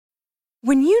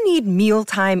When you need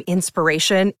mealtime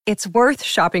inspiration, it's worth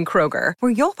shopping Kroger,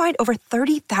 where you'll find over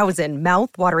 30,000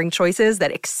 mouth-watering choices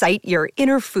that excite your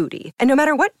inner foodie. And no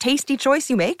matter what tasty choice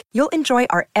you make, you'll enjoy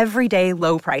our everyday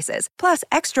low prices, plus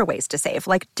extra ways to save,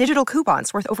 like digital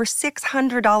coupons worth over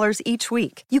 $600 each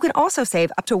week. You can also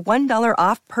save up to $1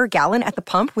 off per gallon at the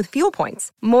pump with fuel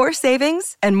points. More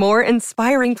savings and more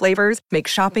inspiring flavors make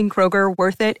shopping Kroger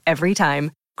worth it every time.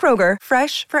 Kroger,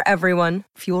 fresh for everyone.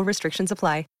 Fuel restrictions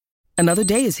apply. Another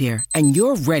day is here, and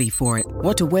you're ready for it.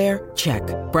 What to wear? Check.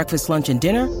 Breakfast, lunch, and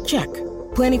dinner? Check.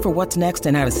 Planning for what's next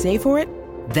and how to save for it?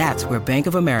 That's where Bank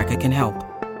of America can help.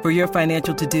 For your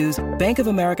financial to-dos, Bank of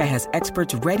America has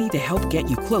experts ready to help get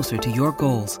you closer to your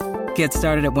goals. Get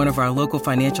started at one of our local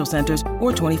financial centers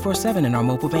or 24/7 in our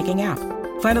mobile banking app.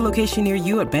 Find a location near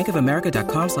you at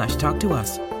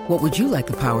bankofamerica.com/talktous. What would you like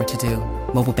the power to do?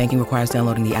 Mobile banking requires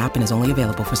downloading the app and is only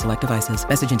available for select devices.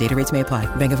 Message and data rates may apply.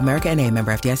 Bank of America N.A.,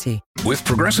 member FDIC. With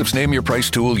Progressive's Name Your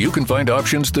Price tool, you can find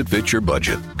options that fit your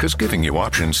budget. Because giving you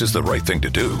options is the right thing to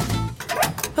do.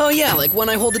 Oh yeah, like when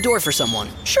I hold the door for someone.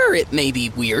 Sure, it may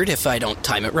be weird if I don't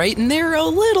time it right, and they're a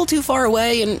little too far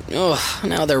away, and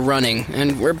now they're running.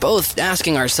 And we're both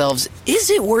asking ourselves, is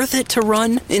it worth it to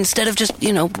run instead of just,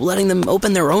 letting them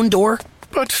open their own door?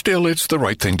 But still, it's the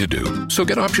right thing to do. So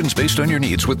get options based on your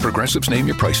needs with Progressive's Name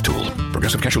Your Price tool.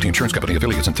 Progressive Casualty Insurance Company,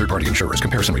 affiliates, and third-party insurers.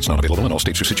 Comparison rates not available in all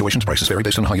states or situations. Prices vary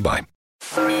based on how you buy.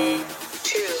 3,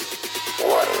 2,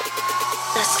 1.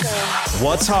 Let's go.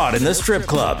 What's hot in the strip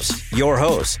clubs? Your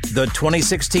hosts, the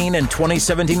 2016 and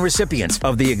 2017 recipients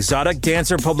of the Exotic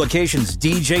Dancer Publications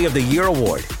DJ of the Year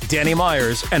Award, Danny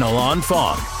Myers and Alon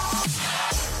Fong.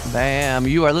 Bam.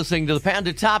 You are listening to the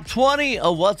Panda Top 20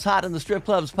 of What's Hot in the Strip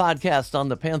Clubs podcast on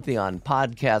the Pantheon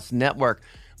Podcast Network.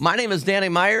 My name is Danny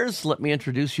Myers. Let me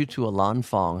introduce you to Alon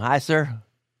Fong. Hi, sir.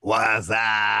 What's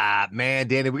up, man?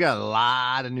 Danny, we got a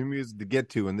lot of new music to get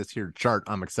to in this here chart.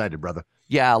 I'm excited, brother.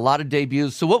 Yeah, a lot of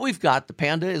debuts. So what we've got, the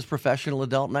Panda is Professional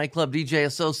Adult Nightclub DJ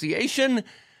Association.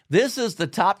 This is the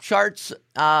top charts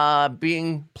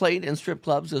being played in strip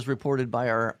clubs as reported by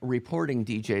our reporting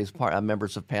DJs,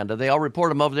 members of Panda. They all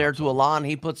report them over there to Alon.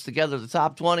 He puts together the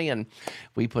top 20, and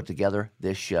we put together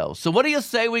this show. So what do you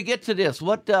say we get to this?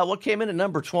 What came in at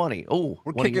number 20? Oh,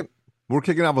 we're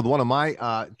kicking off with one of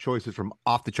my choices from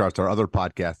Off the Charts, our other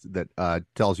podcast that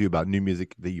tells you about new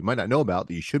music that you might not know about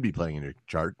that you should be playing in your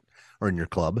chart or in your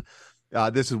club.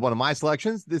 This is one of my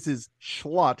selections. This is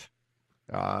Schlut.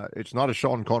 It's not a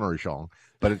Sean Connery song,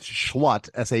 but it's Schlut,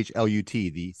 S-H-L-U-T,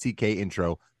 the CK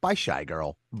intro by Shy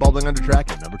Girl. Bubbling under track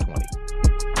at number 20.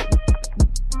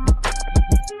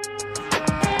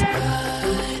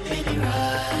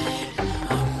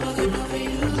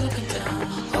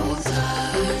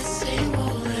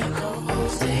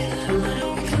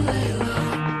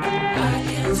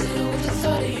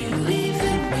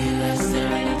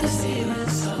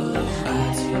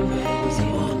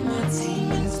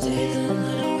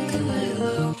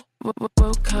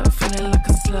 Woke up feeling like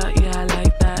a slut, yeah, I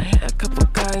like that. Hit a couple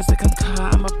guys that can cut,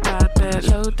 I'm a bad bitch.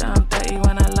 Low down, dirty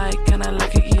when I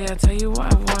like it, yeah. Tell you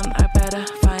what I want, I better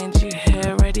find you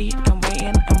here, ready and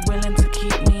waiting and willing to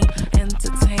keep me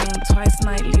entertained. Twice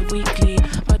nightly, weekly,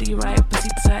 body right, pussy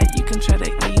tight, you can tread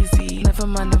it easy. Never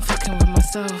mind, I'm fucking with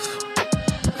myself.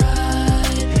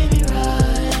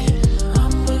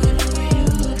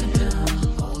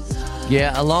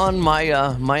 Yeah, Alon,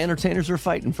 my entertainers are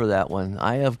fighting for that one.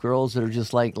 I have girls that are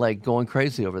just like going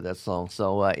crazy over that song.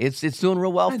 So it's doing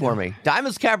real well for me.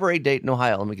 Diamonds Cabaret Dayton,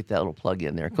 Ohio. Let me get that little plug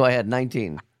in there. Go ahead,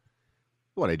 19.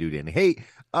 What I do, Danny. Hey,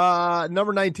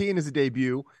 number 19 is a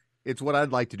debut. It's what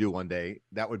I'd like to do one day.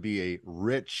 That would be a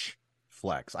rich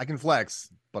flex. I can flex,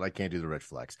 but I can't do the rich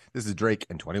flex. This is Drake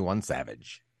and 21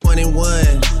 Savage.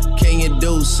 21, can you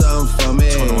do something for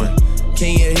me? 21.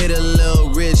 Can you hit a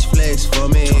little rich flex for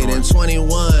me? 21. Then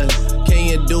 21, can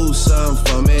you do something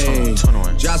for me?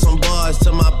 21. Drop some bars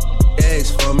to my ex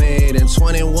for me. Then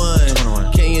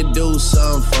 21, can you do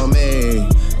something for me?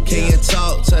 Can you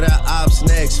talk to the ops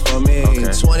next for me?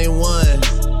 Okay.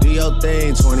 21, do your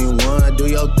thing. 21, do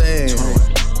your thing.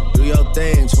 21. Do your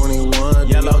thing. 21,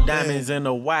 yellow diamonds in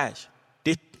the watch.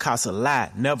 This costs a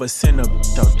lot. Never send a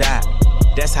or die.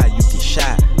 That's how you get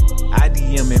shot. I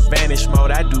DM in vanish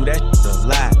mode, I do that a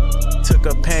lot. Took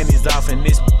her panties off and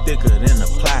this thicker than a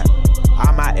plot.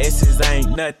 All my S's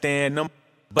ain't nothing, them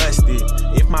busted.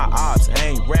 If my ops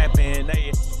ain't rapping,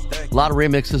 they... A lot of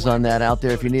remixes on that out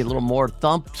there if you need a little more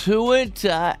thump to it.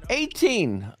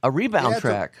 18, a rebound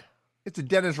track. It's a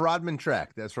Dennis Rodman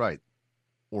track, that's right.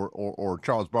 Or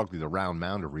Charles Barkley, the round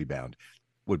mound of rebound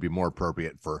would be more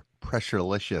appropriate for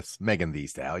Pressurelicious Megan Thee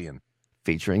Stallion.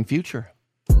 Featuring Future.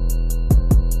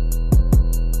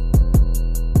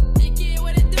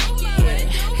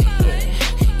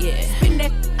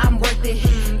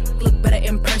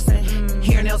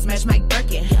 smash Mike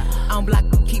Birkin. On block,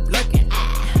 keep lurking.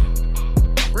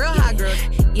 Real hot girl.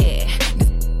 Yeah.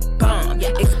 Bomb,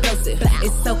 explosive,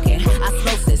 it's soaking,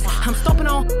 osmosis. I'm stomping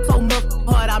on so much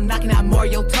hard, I'm knocking out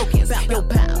Mario tokens. Yo,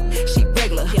 pow, she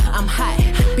regular, I'm hot,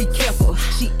 be careful,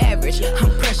 she average. I'm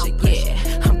pressure, yeah,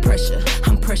 I'm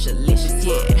pressurelicious,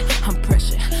 yeah. I'm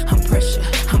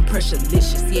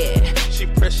pressurelicious, yeah. She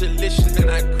pressurelicious and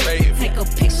I crave it. Take a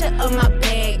picture of my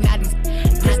bag, now these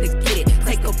press to get it.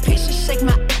 Take a picture, shake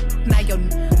my now your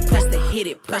press to hit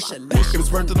it, pressurelicious. If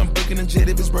it's worth it, I'm booking a jet.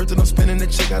 If it's worth it, I'm spinning the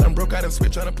chick. I done broke out and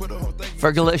switch, trying to put a whole thing.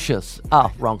 Fergalicious.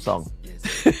 Oh, wrong song.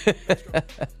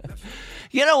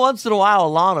 You know, once in a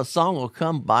while, a song will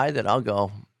come by that I'll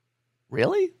go,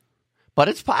 really? But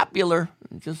it's popular,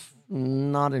 just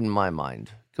not in my mind.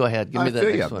 Go ahead, give me that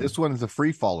next one. This one is a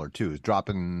free faller, too. It's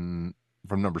dropping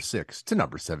from number 6 to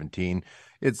number 17.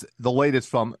 It's the latest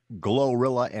from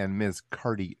Glorilla and Ms.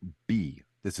 Cardi B.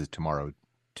 This is Tomorrow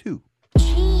 2.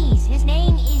 Cheese. His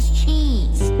name is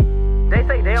Cheese. They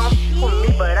say they don't with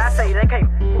me, but I say they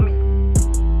can't with me.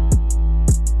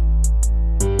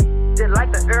 Just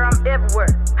like the air, I'm everywhere.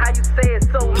 How you say it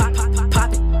so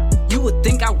Pop it. You would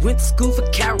think I went to school for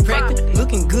chiropractic.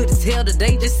 Looking good as hell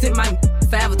today, just sent my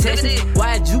 5 attachments.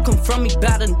 Why'd you come from me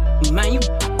about a man? You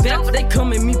back, they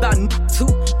come at me about too.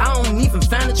 I don't even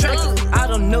find attractive. I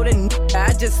don't know that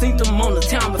I just seen them on the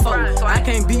town before. I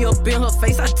can't be up in her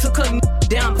face, I took her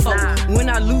down before. When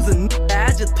I lose a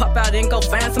I just pop out and go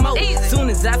find some more. Soon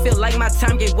as I feel like my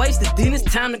time get wasted, then it's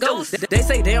time to go. They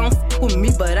say they don't with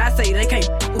me, but I say they can't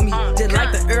with me. Just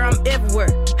like the air, I'm everywhere.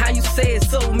 How you say it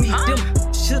so me? Them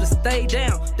should've stayed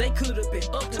down. They could've been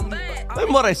up to me.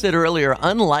 And what I said earlier,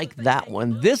 unlike that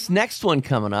one, this next one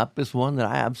coming up is one that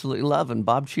I absolutely love, and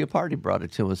Bob Chiappardi brought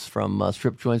it to us from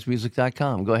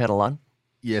stripjointsmusic.com. Go ahead, Alon.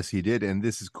 Yes, he did, and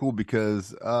this is cool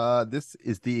because this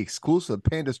is the exclusive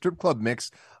Panda Strip Club mix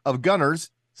of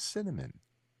Gunner's Cinnamon.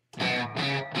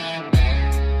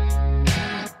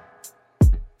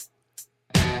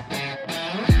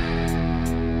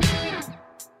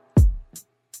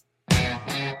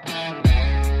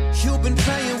 You've been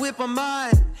playing with my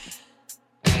mind.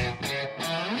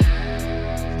 I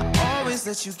always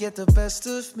let you get the best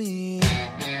of me.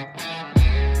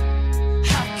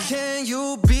 How can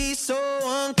you be so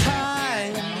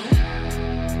unkind?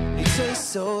 You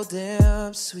taste so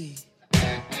damn sweet.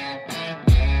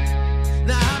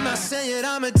 Now I'm not saying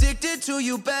I'm addicted to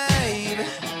you, babe,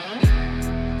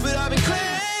 but I've been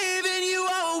craving you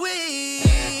all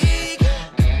week.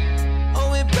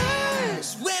 Oh, it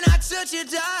burns when I touch you,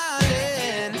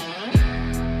 darling.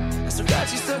 I still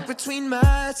got you stuck between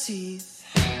my teeth.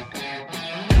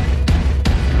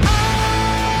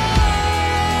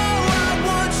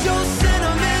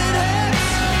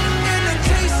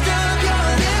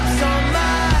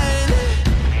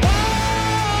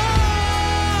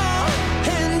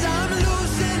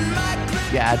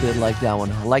 Yeah, I did like that one.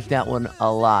 I like that one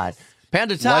a lot.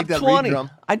 Panda Top 20.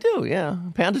 I do, yeah.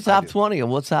 Panda Top 20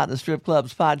 and What's Hot in the Strip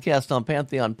Clubs podcast on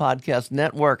Pantheon Podcast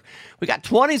Network. We got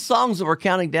 20 songs that we're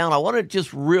counting down. I want to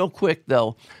just real quick,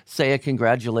 though, say a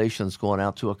congratulations going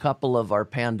out to a couple of our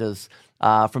pandas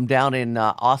from down in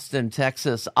Austin,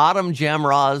 Texas. Autumn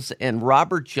Jamroz and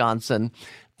Robert Johnson.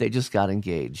 They just got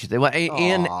engaged. They went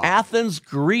in Athens,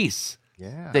 Greece.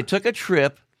 Yeah. They took a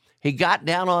trip. He got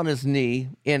down on his knee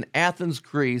in Athens,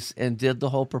 Greece, and did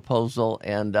the whole proposal.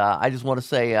 And I just want to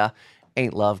say,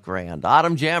 ain't love grand?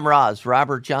 Autumn Jamroz,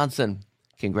 Robert Johnson,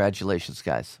 congratulations,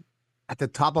 guys. At the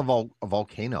top of a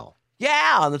volcano.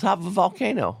 Yeah, on the top of a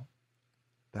volcano.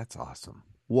 That's awesome.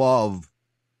 Wov.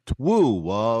 Twoo,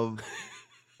 wov.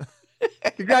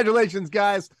 Congratulations,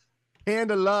 guys.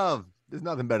 Panda love. There's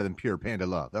nothing better than pure panda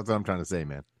love. That's what I'm trying to say,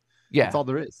 man. Yeah. That's all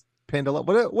there is. Panda love.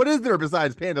 What is there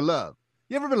besides panda love?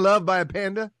 You ever been loved by a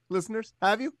panda, listeners?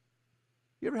 Have you?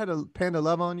 You ever had a panda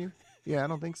love on you? Yeah, I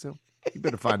don't think so. You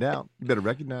better find out. You better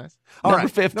recognize. All Number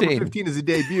right, 15. Number 15 is a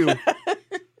debut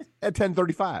at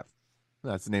 10:35.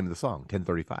 That's the name of the song,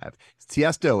 10:35. It's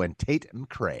Tiesto and Tate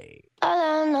McRae. All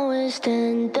I know is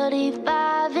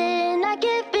 10:35 and I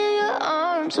can feel your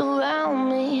arms around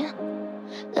me.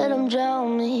 Let them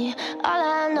drown me. All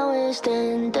I know is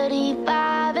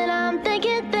 10:35 and I'm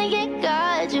thinking,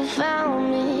 God, you found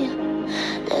me.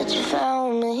 That you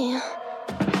found me.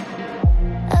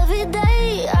 Every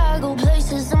day I go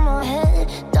places in my head.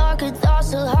 Darker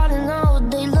thoughts are hard to know.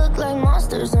 They look like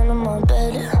monsters under my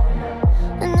bed.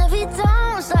 And every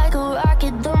time it's like a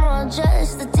rocket through my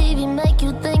chest. The TV make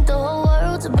you think the whole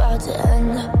world's about to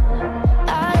end.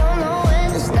 I don't know where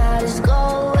this night is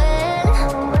going,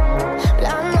 but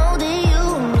I know that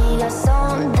you and me got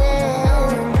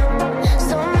something.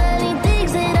 So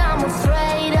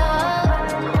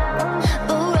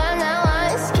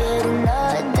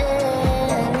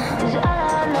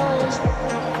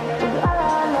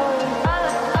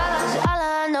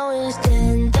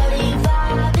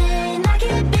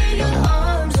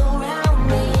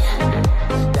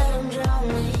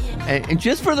And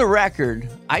just for the record,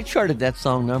 I charted that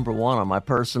song number 1 on my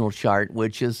personal chart,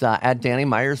 which is at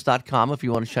DannyMyers.com if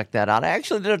you want to check that out. I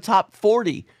actually did a top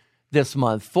 40 this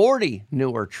month, 40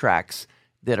 newer tracks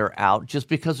that are out just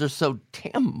because there's so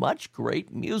damn much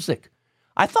great music.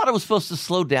 I thought it was supposed to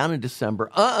slow down in December.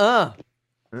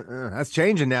 That's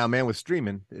changing now, man, with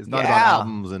streaming. It's not about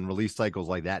albums and release cycles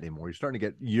like that anymore. You're starting to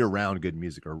get year-round good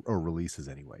music or releases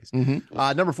anyways.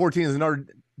 Number 14 is another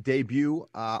debut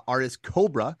artist,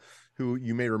 Cobra, who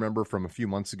you may remember from a few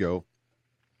months ago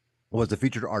was the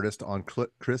featured artist on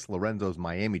Chris Lorenzo's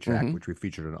Miami track, which we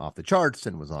featured on Off the Charts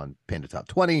and was on Panda Top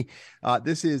 20.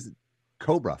 This is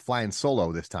Cobra flying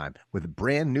solo this time with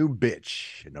Brand New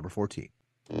Bitch at number 14.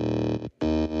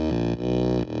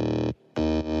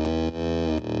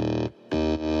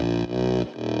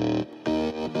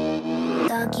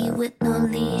 Doggy with no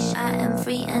leash, I am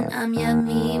free and I'm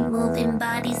yummy. Moving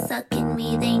bodies sucking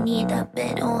me, they need a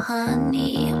bit of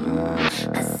honey.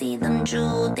 I see them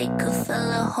drool, they could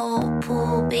fill a whole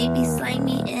pool. Baby slide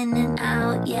me in and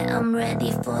out, yeah I'm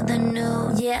ready for the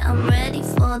new. Yeah I'm ready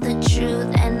for the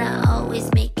truth, and I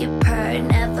always make it purr.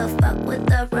 Never fuck with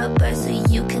the rubber, so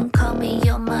you can call me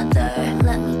your mother.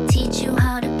 Let me teach you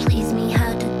how to please me,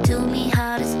 how to do me,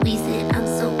 how to squeeze it. I'm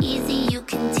so easy, you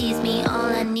can tease me. All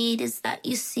I need is that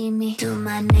you see me. Do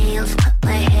my nails, cut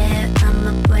my hair, I'm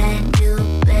a brand new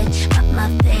bitch. Cut my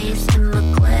face in my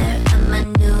glare, and my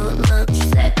new look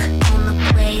sick. On the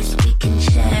place we can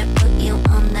share, put you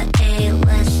on the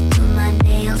A-list. Do my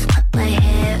nails, cut my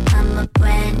hair, I'm a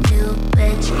brand new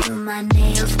bitch. Do my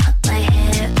nails, cut my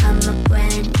hair, I'm a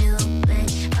brand new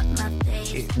bitch. Cut my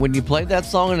face. When you play that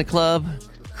song in a club,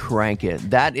 crank it.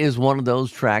 That is one of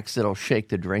those tracks that'll shake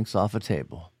the drinks off a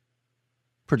table.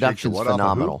 Production's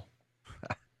phenomenal.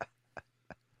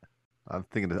 I'm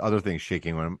thinking of other things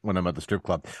shaking when I'm at the strip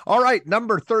club. All right,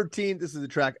 number 13. This is a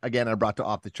track, again, I brought to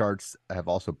Off the Charts. I have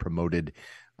also promoted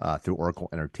through Oracle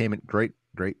Entertainment. Great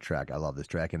track. I love this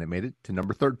track, and it made it to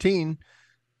number 13.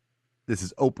 This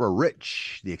is Oprah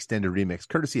Rich, the extended remix,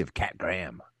 courtesy of Cat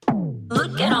Graham.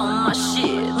 Look at all my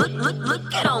shit.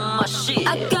 Look at all my shit.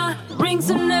 I got rings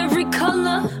in every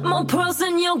color, more pearls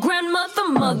than your grandmother,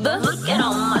 mother. Look at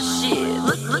all my shit.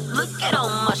 Look at all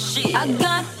my shit. I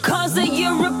got cars that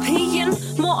European,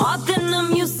 more art than a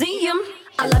museum.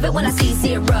 I love it when I see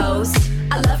zeros.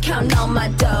 I love counting all my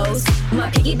doughs. My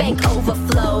piggy bank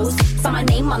overflows. Saw my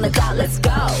name on the dot, let's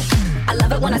go. I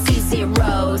love it when I see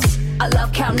zeros. I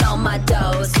love counting all my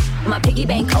doughs. My piggy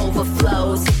bank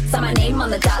overflows. Saw my name on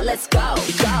the dot, let's go.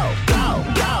 Go, go,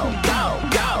 go, go,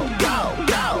 go, go,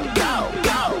 go, go,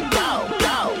 go, go,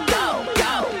 go, go, go,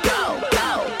 go, go,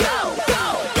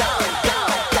 go,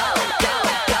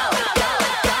 go.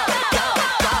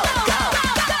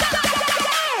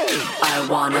 I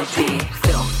wanna be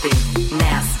filthy,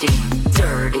 nasty,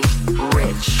 dirty,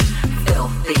 rich,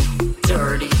 filthy,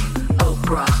 dirty,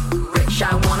 Oprah Rich.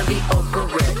 I wanna be Oprah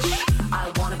Rich.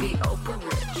 I wanna be Oprah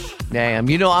Rich. Damn,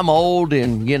 I'm old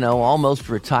and, almost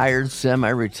retired,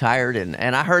 semi-retired,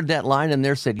 and I heard that line in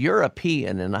there said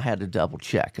European, and I had to double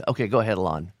check. Okay, go ahead,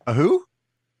 Alon. Who?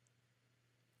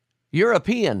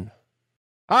 European.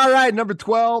 All right, number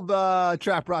 12,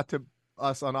 track brought to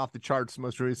us on Off the Charts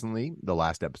most recently, the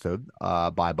last episode,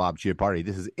 by Bob Chiappardi.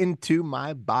 This is Into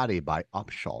My Body by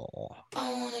Upshaw.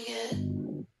 I wanna get.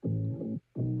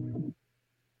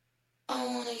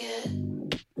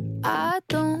 I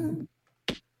don't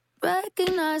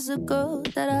recognize the girl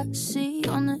that I see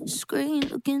on the screen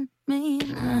looking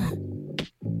mean.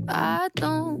 I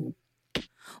don't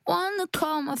wanna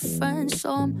call my friends,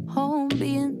 so I'm home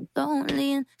being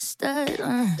lonely instead.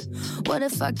 What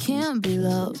if I can't be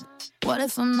loved? What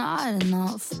if I'm not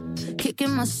enough?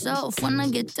 Kicking myself when I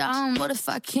get down. What if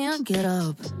I can't get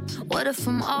up? What if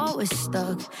I'm always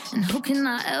stuck? And who can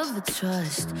I ever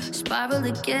trust? Spiral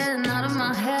again out of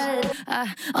my head.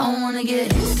 I wanna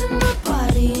get into my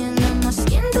body and let my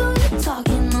skin do the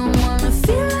talking. I wanna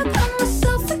feel like I'm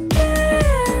myself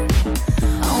again.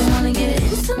 I wanna get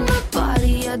into my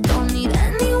body. I don't need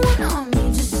anyone on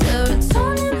me. Just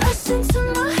serotonin essence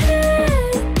in my head.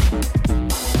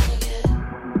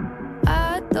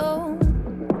 I don't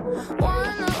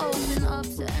wanna open up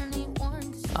to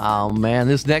anyone. Oh, man,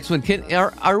 this next one.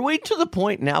 Are we to the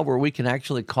point now where we can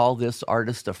actually call this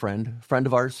artist a friend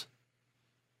of ours?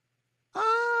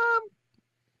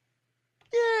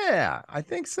 Yeah, I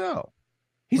think so.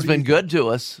 He's been good to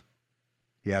us.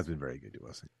 He has been very good to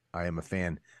us. I am a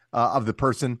fan of the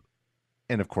person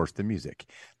and, of course, the music.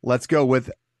 Let's go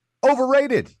with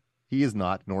Overrated. He is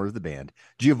not, nor is the band.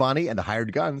 Giovanni and the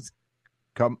Hired Guns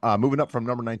come moving up from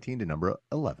number 19 to number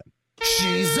 11.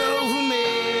 She's over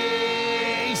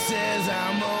me, says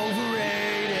I'm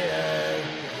overrated.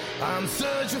 I'm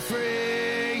such a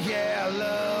freak, yeah, I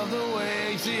love the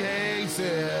way she hates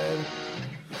it.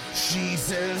 She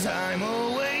says I'm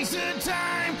a waste of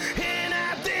time, and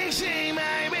I think she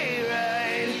might be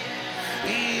right.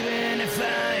 Even if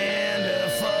I end up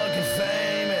fucking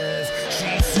famous,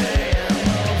 she'd say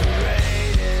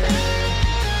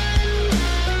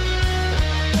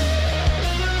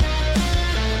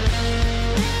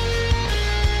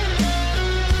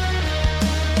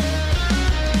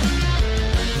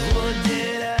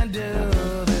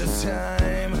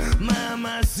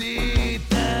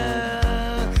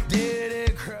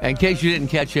I'm in case you didn't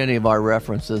catch any of our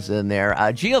references in there,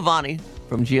 Giovanni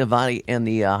from Giovanni and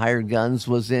the Hired Guns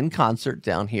was in concert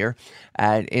down here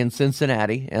in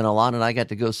Cincinnati, and Alon and I got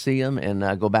to go see him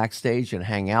and go backstage and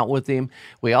hang out with him.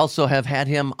 We also have had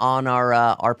him on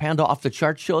our Panda Off the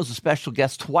Chart show as a special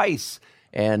guest twice,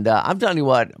 and I'm telling you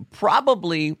what,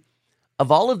 probably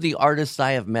of all of the artists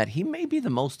I have met, he may be the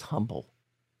most humble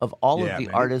of all of the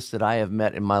artists that I have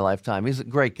met in my lifetime. He's a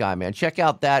great guy, man. Check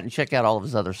out that and check out all of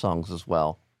his other songs as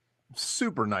well.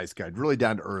 Super nice guy, really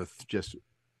down to earth. Just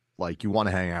like you want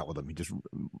to hang out with him.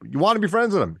 You want to be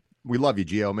friends with him. We love you,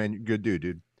 Gio, man. You're a good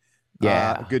dude.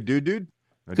 Yeah, good dude.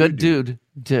 Good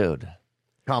dude.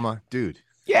 Comma, dude.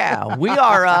 Yeah, we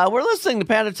are. We're listening to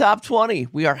Panda Top 20.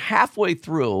 We are halfway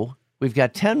through. We've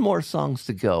got 10 more songs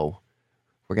to go.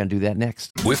 We're going to do that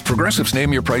next. With Progressive's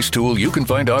Name Your Price tool, you can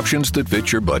find options that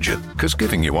fit your budget, because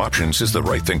giving you options is the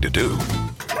right thing to do.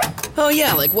 Oh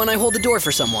yeah, like when I hold the door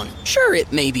for someone. Sure,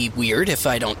 it may be weird if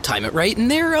I don't time it right,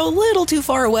 and they're a little too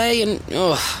far away, and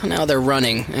now they're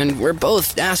running. And we're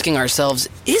both asking ourselves,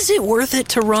 is it worth it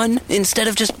to run instead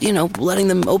of just, letting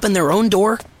them open their own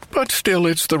door? But still,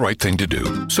 it's the right thing to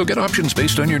do. So get options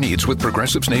based on your needs with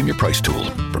Progressive's Name Your Price tool.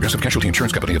 Progressive Casualty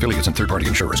Insurance Company, affiliates, and third-party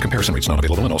insurers. Comparison rates not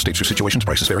available in all states or situations.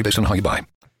 Prices vary based on how you buy.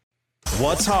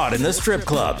 What's hot in the strip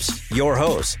clubs? Your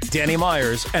hosts, Danny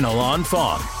Myers and Alon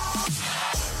Fong.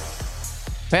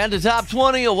 Panda Top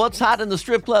 20, a What's Hot in the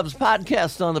Strip Clubs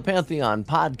podcast on the Pantheon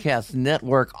Podcast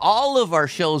Network. All of our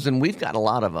shows, and we've got a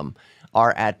lot of them,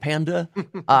 are at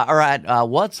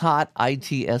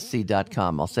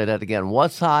what'shotisc.com. I'll say that again,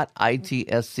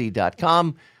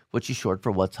 what'shotisc.com, which is short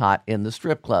for What's Hot in the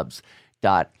Strip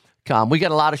Clubs.com. We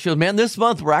got a lot of shows. Man, this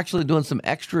month we're actually doing some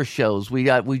extra shows. We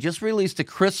just released a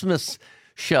Christmas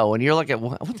show, and you're like,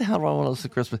 what the hell do I want to listen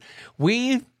to Christmas?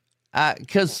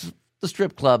 Because the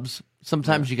strip clubs,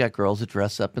 sometimes you got girls that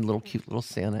dress up in cute little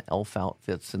Santa elf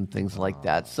outfits and things like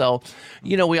that. So,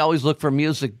 we always look for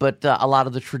music, but a lot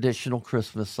of the traditional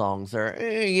Christmas songs are,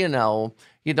 you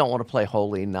don't want to play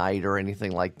Holy Night or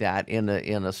anything like that in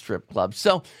a strip club.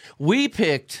 So we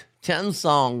picked 10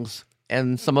 songs,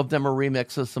 and some of them are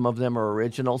remixes, some of them are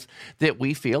originals that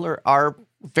we feel are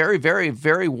very, very,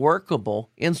 very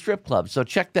workable in strip clubs. So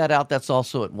check that out. That's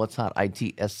also at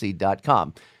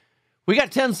what'shotisc.com. We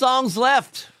got 10 songs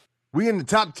left. We in the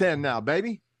top 10 now,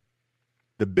 baby.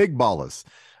 The Big Ballers.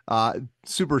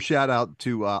 Super shout out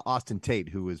to Austin Tate,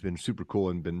 who has been super cool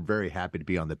and been very happy to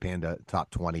be on the Panda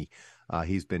Top 20.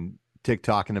 He's been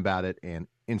TikToking about it and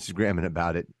Instagramming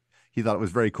about it. He thought it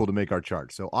was very cool to make our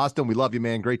chart. So, Austin, we love you,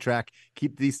 man. Great track.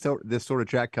 Keep this sort of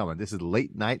track coming. This is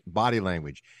Late Night Body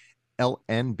Language.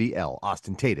 LNBL.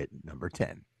 Austin Tate at number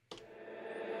 10.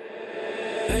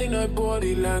 Late night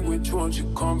body language, won't you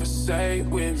conversate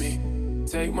with me?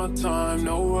 Take my time,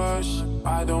 no rush,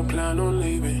 I don't plan on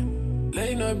leaving.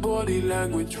 Late night body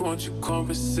language, won't you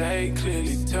conversate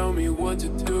clearly? Tell me what to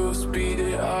do, speed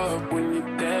it up when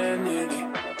you're there nearly.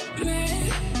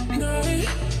 Late night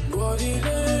body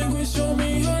language, show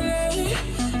me your late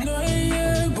night,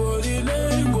 yeah. Body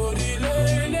language,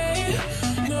 late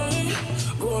night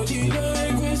body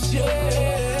language, yeah.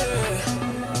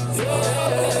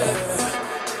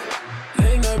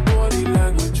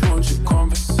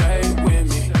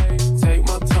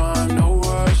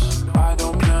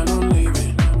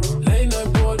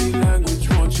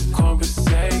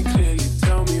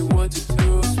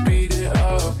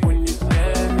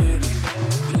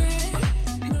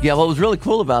 Yeah, what was really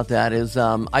cool about that is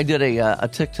I did a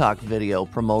TikTok video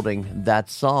promoting that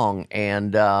song,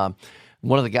 and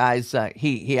one of the guys,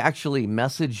 he actually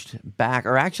messaged back,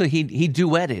 or actually he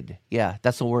duetted. Yeah,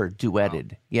 that's the word,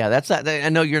 duetted. Wow. Yeah, that's that. I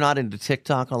know you're not into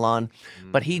TikTok, Alon,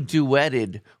 but he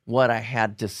duetted what I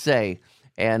had to say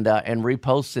and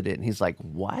reposted it. And he's like,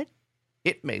 "What?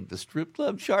 It made the strip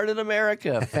club chart in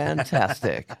America.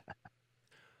 Fantastic."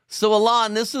 So,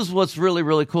 Alon, this is what's really,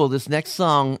 really cool. This next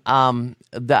song,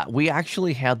 that we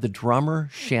actually had the drummer,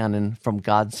 Shannon, from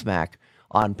Godsmack,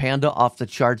 on Panda Off the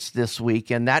Charts this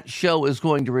week, and that show is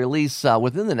going to release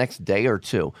within the next day or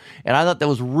two. And I thought that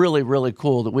was really, really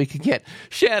cool that we could get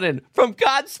Shannon from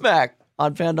Godsmack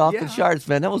on Panda Off the Charts,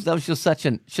 man. That was just such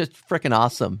freaking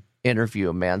awesome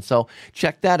interview, man. So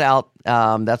check that out.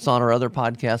 That's on our other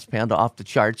podcast, Panda Off the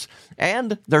Charts,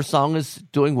 and their song is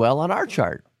doing well on our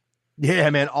chart. Yeah,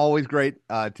 man, always great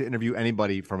to interview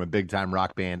anybody from a big-time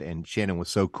rock band, and Shannon was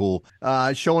so cool,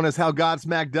 showing us how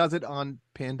Godsmack does it on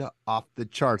Panda Off the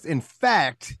Charts. In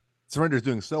fact, Surrender's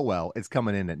doing so well, it's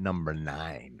coming in at number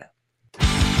 9.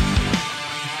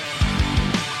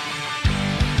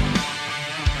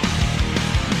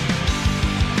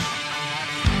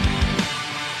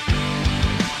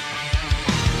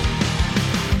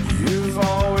 You've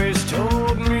always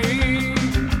told me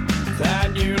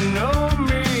that you know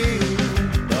me,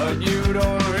 but you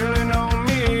don't really know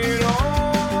me at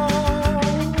all.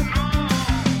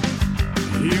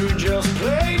 You just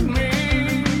played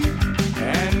me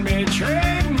and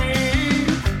betrayed me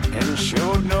and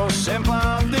showed no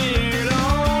sympathy at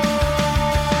all.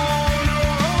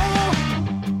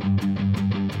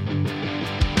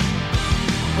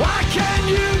 Why can't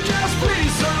you just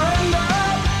please surrender?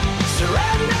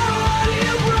 Surrender what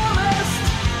you promised.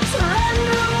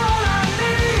 Surrender what I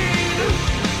need.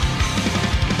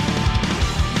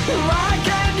 Why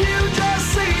can't you just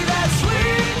see that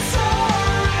sweet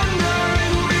surrender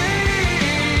in me?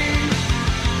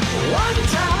 One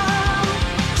time,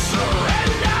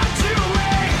 surrender to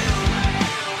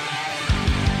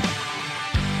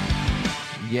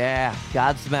me. Yeah,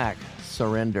 Godsmack,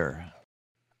 Surrender.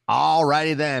 All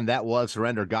righty then. That was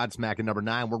Surrender, Godsmack at number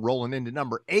 9. We're rolling into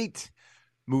number 8.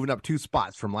 Moving up 2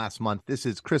 spots from last month. This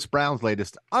is Chris Brown's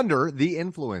latest, Under the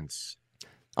Influence.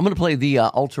 I'm going to play the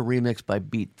Ultra remix by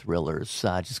Beat Thrillers,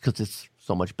 just because it's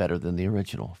so much better than the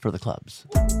original for the clubs.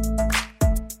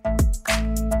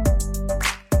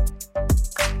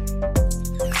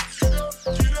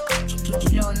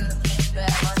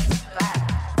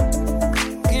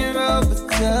 Give up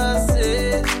because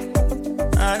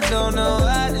I don't know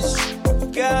why this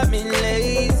got me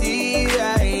lazy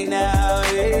right now.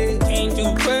 Yeah. Can't do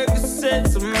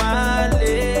Percocets on my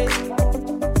leg.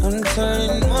 I'm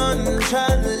turning one,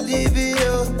 trying to live it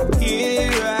up. Yeah,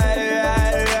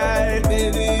 right,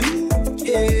 baby.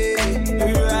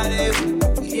 Yeah, right,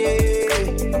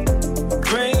 yeah.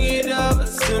 Bring it up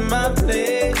to my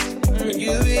place.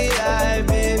 You be like,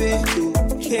 baby,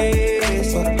 okay.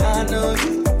 So I know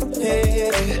you,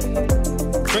 yeah.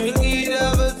 Bring it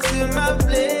over to my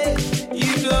place.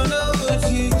 You don't know what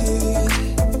you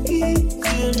did to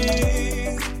me.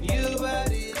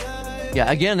 Yeah,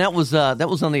 again, that was on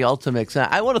the Ultimix.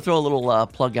 I want to throw a little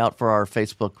plug out for our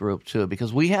Facebook group too,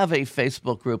 because we have a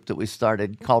Facebook group that we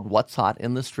started called What's Hot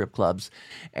in the Strip Clubs,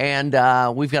 and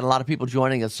we've got a lot of people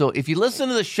joining us. So if you listen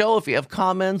to the show, if you have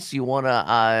comments, you want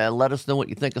to let us know what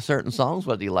you think of certain songs,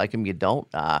 whether you like them, you don't.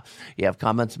 You have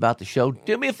comments about the show,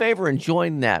 do me a favor and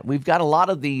join that. We've got a lot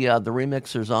of the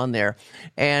remixers on there,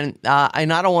 and I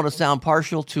don't want to sound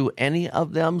partial to any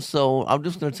of them, so I'm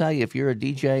just going to tell you, if you're a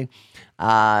DJ,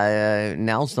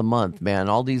 now's the month, man.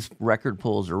 All these record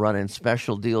pools are running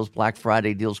special deals, Black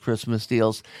Friday deals, Christmas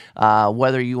deals.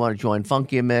 Whether you want to join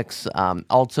Funky Mix,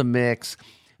 Ultimix,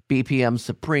 BPM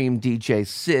Supreme, DJ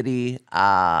City,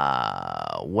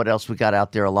 what else we got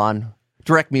out there, Alon?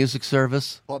 Direct Music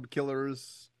Service. Club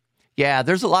Killers. Yeah,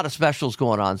 there's a lot of specials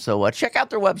going on, so check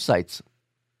out their websites.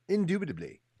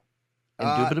 Indubitably.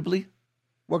 Indubitably?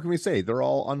 What can we say? They're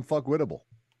all unfuckwittable.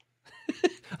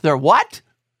 They're what?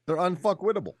 They're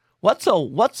unfuckwittable. What's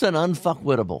an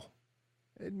unfuckwittable?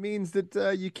 It means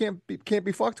that you can't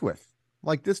be fucked with.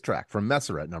 Like this track from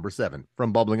Messer at number 7,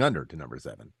 from Bubbling Under to number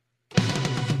 7.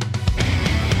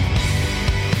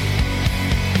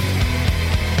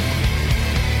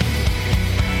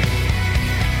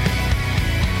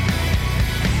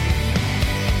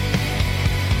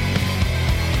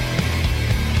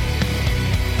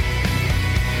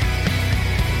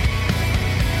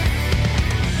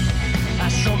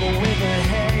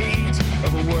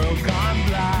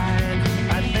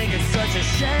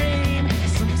 Shame.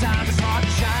 Sometimes it's hard to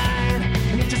shine,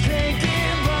 and you just can't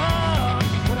give up.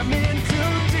 When I'm in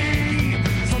too deep,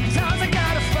 sometimes I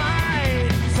gotta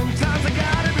fight. Sometimes I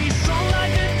gotta be strong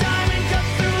like a diamond, cut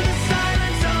through the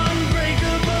silence,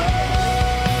 unbreakable.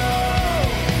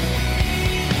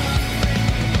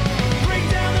 Break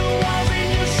down the walls and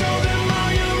you show them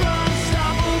all you're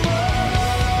unstoppable.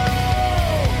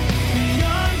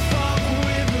 Beyond.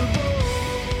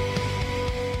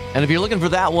 And if you're looking for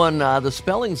that one, the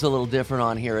spelling's a little different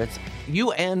on here. It's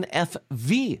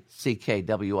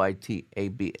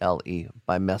UNFVCKWITABLE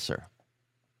by Messer.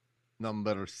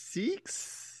 Number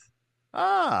 6.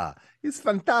 It's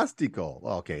fantastico.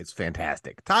 Okay, it's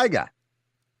fantastic. Tyga.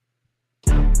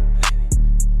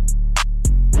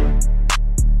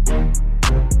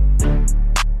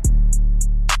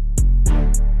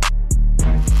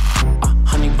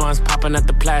 Buns popping at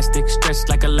the plastic, stretched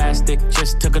like elastic.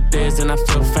 Just took a thiz and I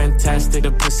feel fantastic.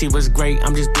 The pussy was great,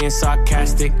 I'm just being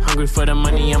sarcastic. Hungry for the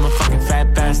money, I'm a fucking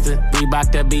fat bastard.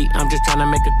 Reebok that beat, I'm just trying to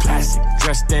make a classic.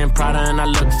 Dressed in Prada and I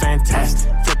look fantastic.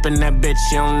 Flipping that bitch,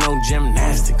 you don't know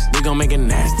gymnastics. We gon' make it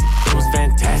nasty, it was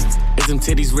fantastic. Is them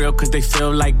titties real cause they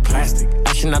feel like plastic?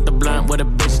 Ashing out the blunt with a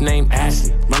bitch named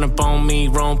Ashley. Run up on me,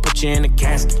 wrong, put you in a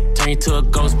casket. Turn you to a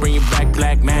ghost, bring you back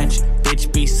black magic.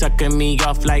 Bitch be sucking me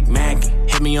off like Maggie.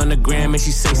 Hit me on the gram and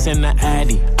she say send the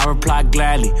addy. I reply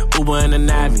gladly, Uber and a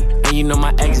Navi. And you know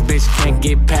my ex-bitch can't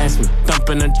get past me. Thump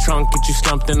in the trunk, get you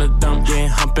slumped in the dump, yeah.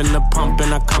 Humping the pump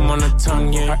and I come on the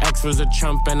tongue, yeah. Her ex was a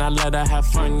chump and I let her have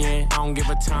fun, yeah. I don't give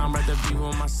a time, rather be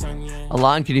with my son, yeah.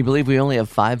 Alon, can you believe we only have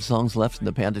 5 songs left in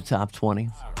the Panda Top 20?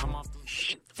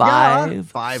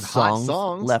 Five hot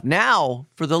songs left. Now,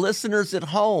 for the listeners at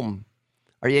home,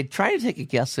 are you trying to take a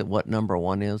guess at what number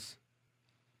 1 is?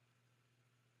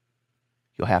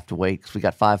 You'll have to wait because we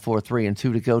got 5, 4, 3, and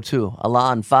 2 to go too.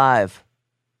 Alon, 5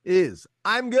 is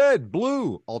I'm Good,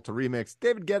 Blue, Alta Remix,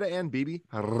 David Guetta and BB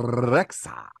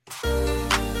Rexha.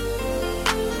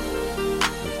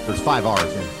 There's 5 R's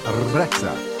in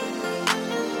Rexha.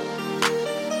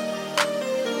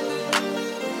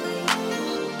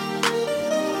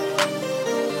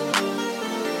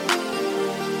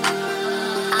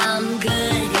 I'm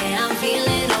good, yeah, I'm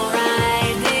feeling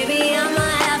alright. Baby, I'ma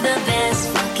have the best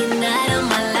fucking night of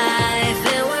my life.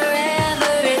 And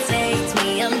wherever it takes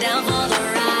me, I'm down for the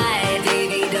ride.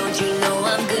 Baby, don't you know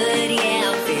I'm good, yeah,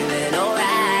 I'm feeling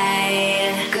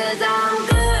alright. 'Cause I'm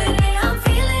good, yeah, I'm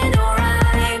feeling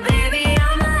alright. Baby,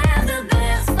 I'ma have the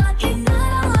best fucking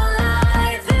night of my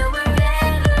life. And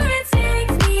wherever it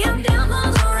takes me, I'm down for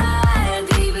the ride.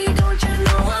 Baby, don't you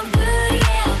know I'm good,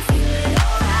 yeah, I'm feeling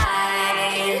alright.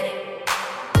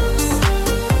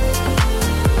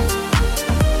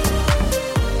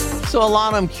 So,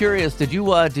 Alon, I'm curious. Did you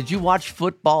watch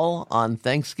football on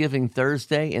Thanksgiving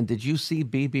Thursday, and did you see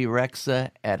BB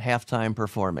Rexha at halftime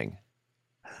performing?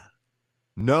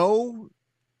 No,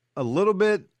 a little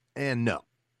bit, and no.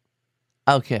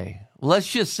 Okay,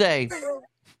 let's just say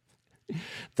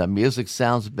the music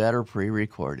sounds better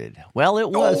pre-recorded. Well, it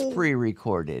was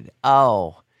pre-recorded.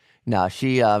 Oh, no,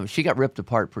 she got ripped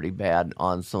apart pretty bad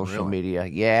on social media.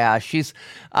 Yeah, she's,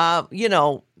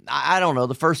 I don't know.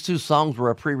 The first 2 songs were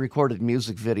a pre-recorded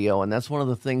music video, and that's one of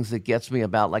the things that gets me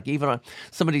about, like, even on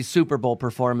some of these Super Bowl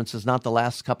performances, not the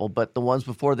last couple, but the ones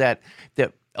before that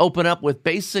open up with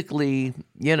basically,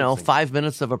 5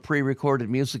 minutes of a pre-recorded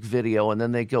music video, and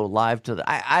then they go live to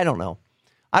I don't know.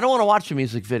 I don't want to watch a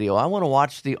music video. I want to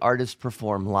watch the artist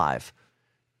perform live.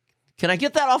 Can I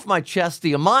get that off my chest? Do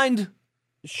you mind?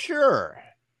 Sure.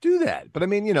 Do that. But I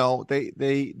mean, the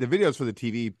videos for the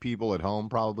TV people at home,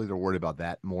 probably they're worried about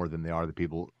that more than they are the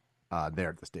people there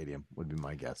at the stadium, would be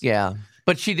my guess. Yeah.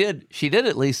 But she did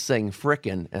at least sing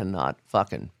frickin' and not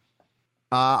fucking.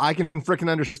 I can frickin'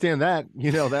 understand that.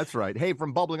 That's right. Hey,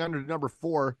 from Bubbling Under to number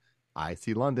 4, I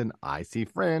see London, I see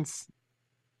France,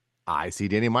 I see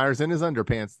Danny Myers in his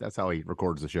underpants. That's how he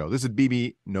records the show. This is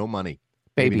BB No Money.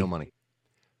 Baby No Money.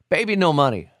 Baby No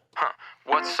Money.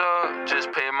 What's up?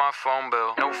 Just pay my phone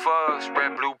bill. No fuss,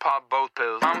 red, blue, pop both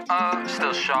pills. I'm up,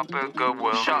 still shop at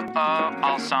Goodwill. Shut up,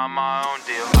 I'll sign my own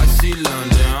deal. I see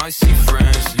London, I see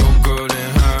France. Your girl in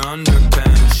her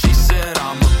underpants. She said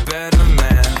I'm a better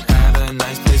man. At a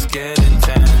nice place, get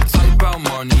intense. Talk about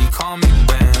money, call me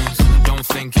bands. Don't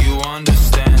think you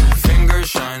understand. Fingers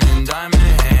shining,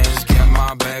 diamond hands. Get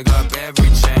my bag up every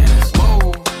chance.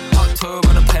 Whoa, hot tub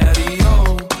on a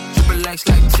patio. Triple X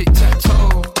like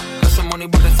tic-tac-toe. Some money,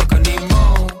 but I think I need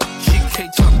more.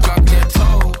 Cheesecake top, got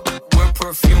ghetto. Wear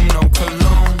perfume, no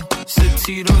cologne. Sip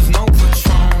Tito's, no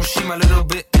Patron. She my little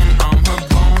bit and I'm her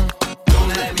bone. Don't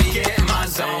let me get in my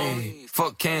zone.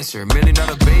 Fuck cancer, $1 million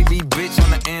baby, bitch on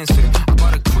the answer. I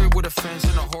bought a crib with a fence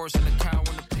and a horse and a cow.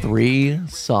 3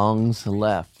 songs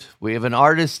left. We have an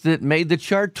artist that made the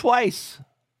chart twice.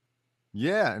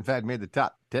 Yeah, in fact, made the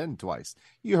top 10 twice.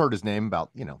 You heard his name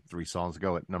about, 3 songs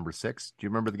ago at number 6. Do you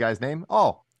remember the guy's name?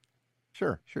 Oh,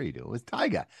 sure you do. It was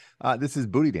Tyga. This is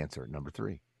Booty Dancer, number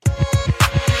 3.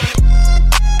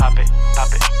 Pop it,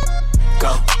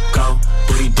 go,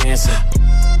 booty dancer.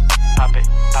 Pop it,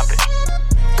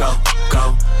 go,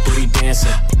 booty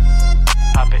dancer.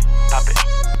 Pop it,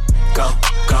 go,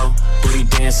 booty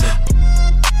dancer.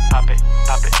 Pop it,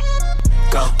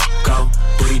 go,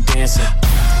 booty dancer.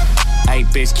 Hey,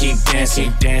 bitch, keep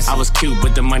dancing. I was cute,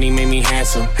 but the money made me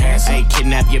handsome. Hey,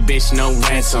 kidnap your bitch, no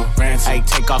ransom. Hey,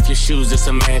 take off your shoes, it's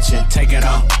a mansion. Take it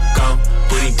off, go.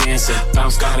 Booty dancing,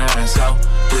 bounce that ass, go.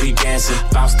 Booty dancing,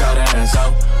 bounce that ass,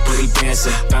 go. Booty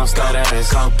dancing, bounce that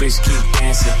ass, go. Bitch, keep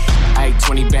dancing. Hey,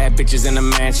 20 bad bitches in a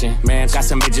mansion. Man, got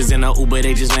some bitches in a Uber,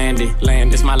 they just landed.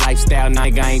 This my lifestyle,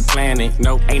 nigga, I ain't planning.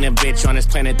 Nope, ain't a bitch on this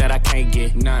planet that I can't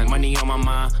get. None. Money on my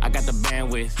mind, I got the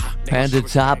bandwidth. Panda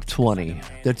Top 20.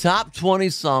 The top 20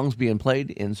 songs being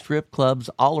played in strip clubs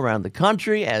all around the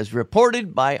country as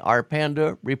reported by our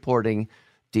Panda reporting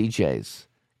DJs.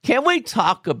 Can we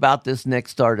talk about this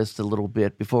next artist a little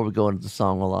bit before we go into the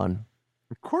song, Alon?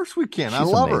 Of course we can. She's I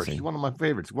love her. amazing. She's one of my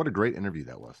favorites. What a great interview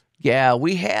that was. Yeah,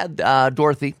 we had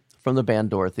Dorothy from the band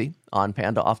Dorothy on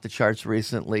Panda Off the Charts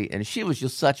recently, and she was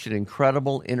just such an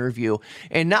incredible interview.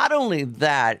 And not only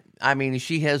that, I mean,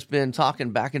 she has been talking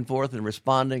back and forth and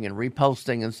responding and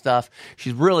reposting and stuff.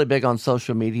 She's really big on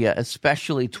social media,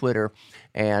 especially Twitter.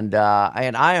 And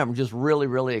I am just really,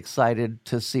 really excited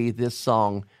to see this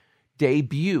song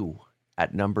debut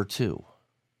at number 2.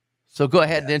 So go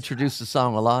ahead and introduce the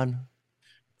song, Alon.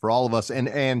 For all of us,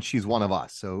 and she's one of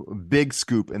us. So big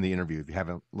scoop in the interview. If you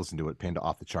haven't listened to it, Panda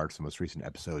Off the Charts, the most recent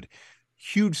episode,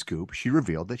 huge scoop. She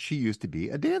revealed that she used to be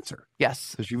a dancer.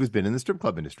 Yes. So she was been in the strip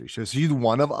club industry. So she's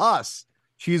one of us.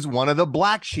 She's one of the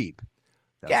black sheep.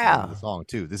 That's the name of the song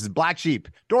too. This is Black Sheep,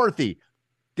 Dorothy,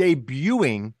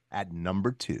 debuting at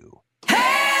number 2. Hail,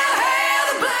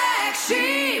 hail, the black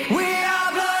sheep. We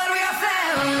are blood, we are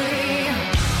family.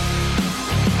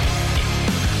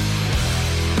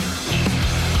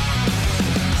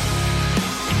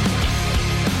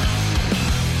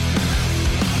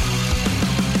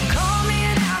 Call me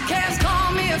an outcast,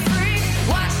 call me a freak.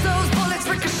 Watch those bullets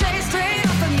ricochet straight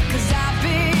off of me, 'cause I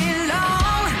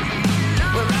belong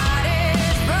where right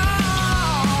is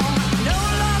wrong. No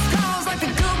lost cause like the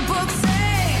good book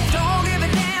say. Don't give a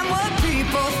damn what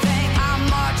people think. I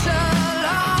march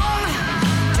along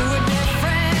to a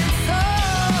different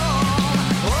song.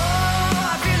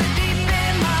 Oh, I feel it deep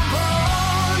in my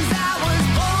bones. I was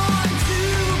born to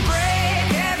break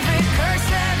every curse,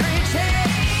 every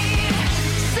chain.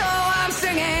 So I'm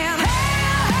singing,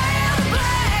 hail, hail, the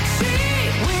black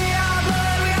sheep. We are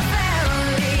blood, we are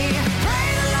family. Pray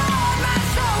the Lord my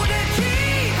soul to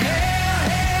keep. Hail,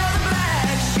 hail, the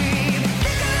black sheep.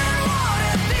 Thicker than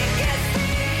water, thick as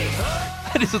deep.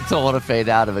 I just don't want to fade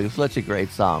out of it. It's such a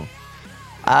great song.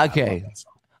 Okay.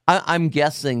 I'm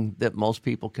guessing that most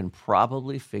people can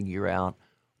probably figure out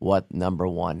what number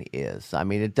 1 is. I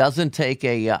mean, it doesn't take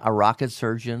a rocket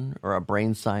surgeon or a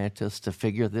brain scientist to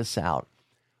figure this out.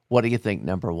 What do you think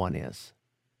number 1 is?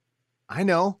 I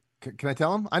know. Can I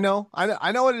tell him? I know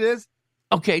what it is.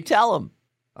 Okay, tell him.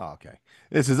 Oh, okay.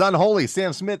 This is Unholy,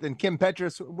 Sam Smith and Kim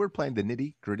Petras. We're playing the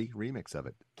nitty gritty remix of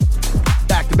it.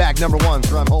 Back to back number 1s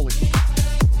for Unholy.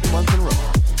 2 months in a row.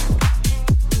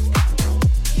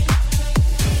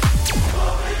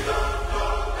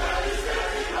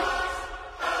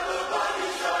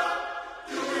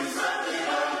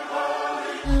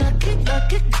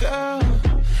 Lucky girl,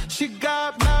 she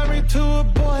got married to a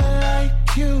boy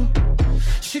like you.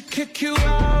 She'd kick you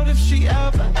out if she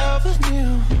ever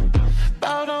knew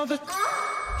about all the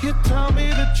you tell me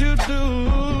that you do.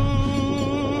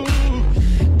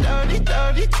 Dirty,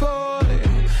 dirty boy,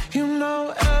 you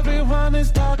know everyone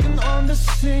is talking on the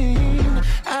scene.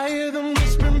 I hear them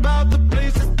whispering about the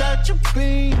places that you've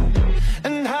been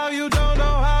and how you don't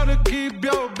know how to keep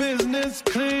your business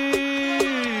clean.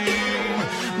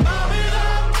 Mommy,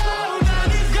 don't go,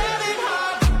 daddy's getting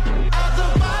hot at the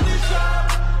body shop,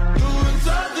 doing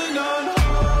something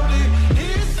unholy.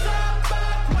 He's sat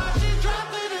back while she's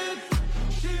dropping it.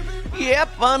 Yep,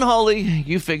 Unholy.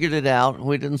 You figured it out.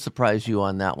 We didn't surprise you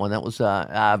on that one. That was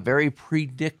very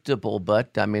predictable,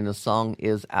 but I mean, the song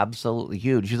is absolutely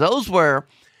huge. Those were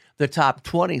the top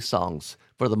 20 songs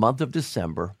for the month of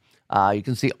December. You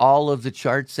can see all of the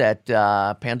charts at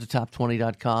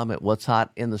pandatop20.com, at What's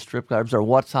Hot in the Strip Clubs, or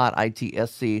What's Hot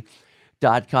ITSC.com.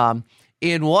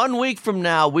 In 1 week from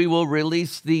now, we will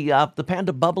release the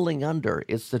Panda Bubbling Under.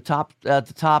 It's the top.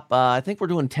 I think we're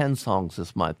doing 10 songs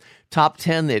this month. Top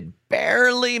 10 that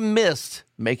barely missed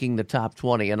making the top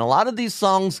 20. And a lot of these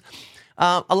songs,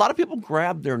 a lot of people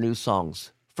grab their new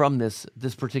songs from this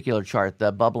particular chart,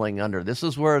 the Bubbling Under. This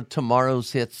is where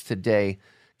tomorrow's hits today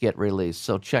get released.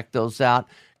 So check those out.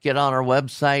 Get on our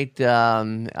website,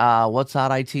 What's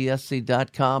Hot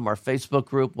ITSC.com, our Facebook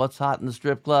group, What's Hot in the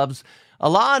Strip Clubs.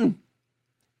 Alon.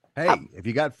 Hey, if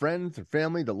you got friends or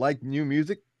family that like new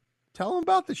music, tell them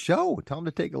about the show. Tell them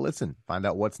to take a listen. Find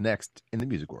out what's next in the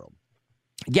music world.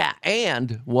 Yeah,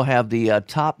 and we'll have the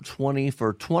top 20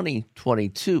 for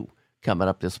 2022 coming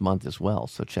up this month as well.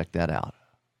 So check that out.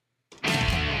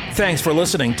 Thanks for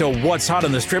listening to What's Hot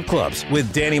in the Strip Clubs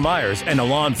with Danny Myers and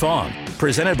Alon Fong.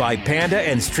 Presented by Panda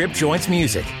and Strip Joints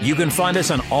Music. You can find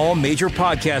us on all major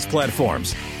podcast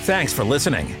platforms. Thanks for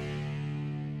listening.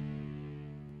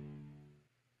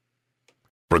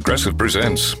 Progressive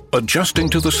presents Adjusting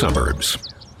to the Suburbs.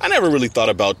 I never really thought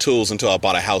about tools until I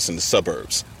bought a house in the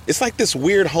suburbs. It's like this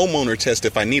weird homeowner test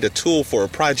if I need a tool for a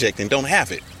project and don't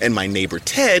have it. And my neighbor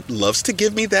Ted loves to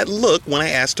give me that look when I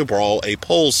ask to borrow a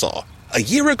pole saw. A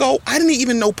year ago, I didn't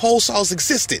even know pole saws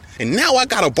existed. And now I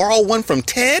gotta borrow one from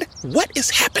Ted? What is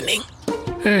happening?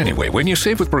 Anyway, when you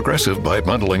save with Progressive by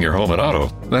bundling your home and auto,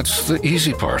 that's the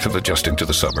easy part of adjusting to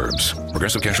the suburbs.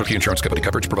 Progressive Casualty Insurance Company.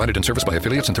 Coverage provided and serviced by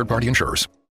affiliates and third-party insurers.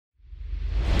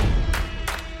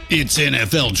 It's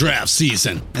NFL draft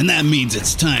season, and that means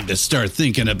it's time to start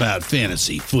thinking about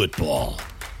fantasy football.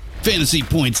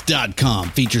 FantasyPoints.com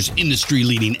features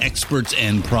industry-leading experts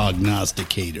and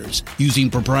prognosticators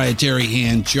using proprietary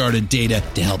hand-charted data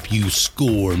to help you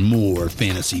score more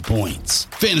fantasy points.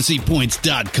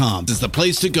 FantasyPoints.com is the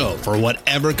place to go for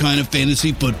whatever kind of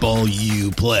fantasy football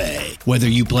you play. Whether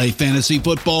you play fantasy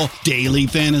football, daily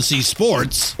fantasy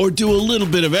sports, or do a little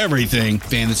bit of everything,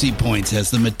 Fantasy Points has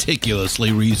the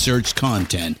meticulously researched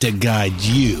content to guide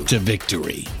you to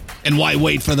victory. And why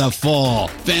wait for the fall?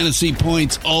 Fantasy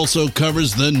Points also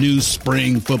covers the new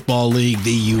spring football league,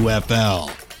 the UFL.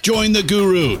 Join the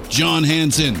guru, John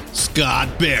Hansen,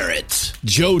 Scott Barrett,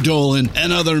 Joe Dolan,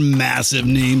 and other massive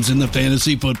names in the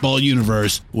fantasy football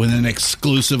universe with an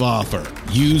exclusive offer.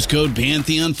 Use code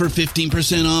Pantheon for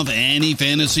 15% off any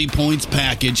Fantasy Points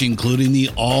package, including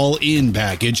the all-in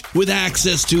package, with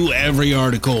access to every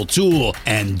article, tool,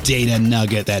 and data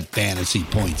nugget that Fantasy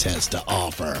Points has to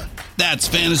offer. That's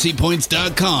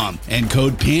FantasyPoints.com and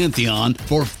code Pantheon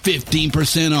for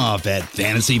 15% off at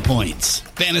Fantasy Points.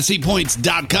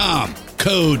 FantasyPoints.com,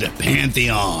 code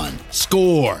Pantheon.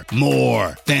 Score more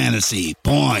fantasy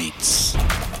points.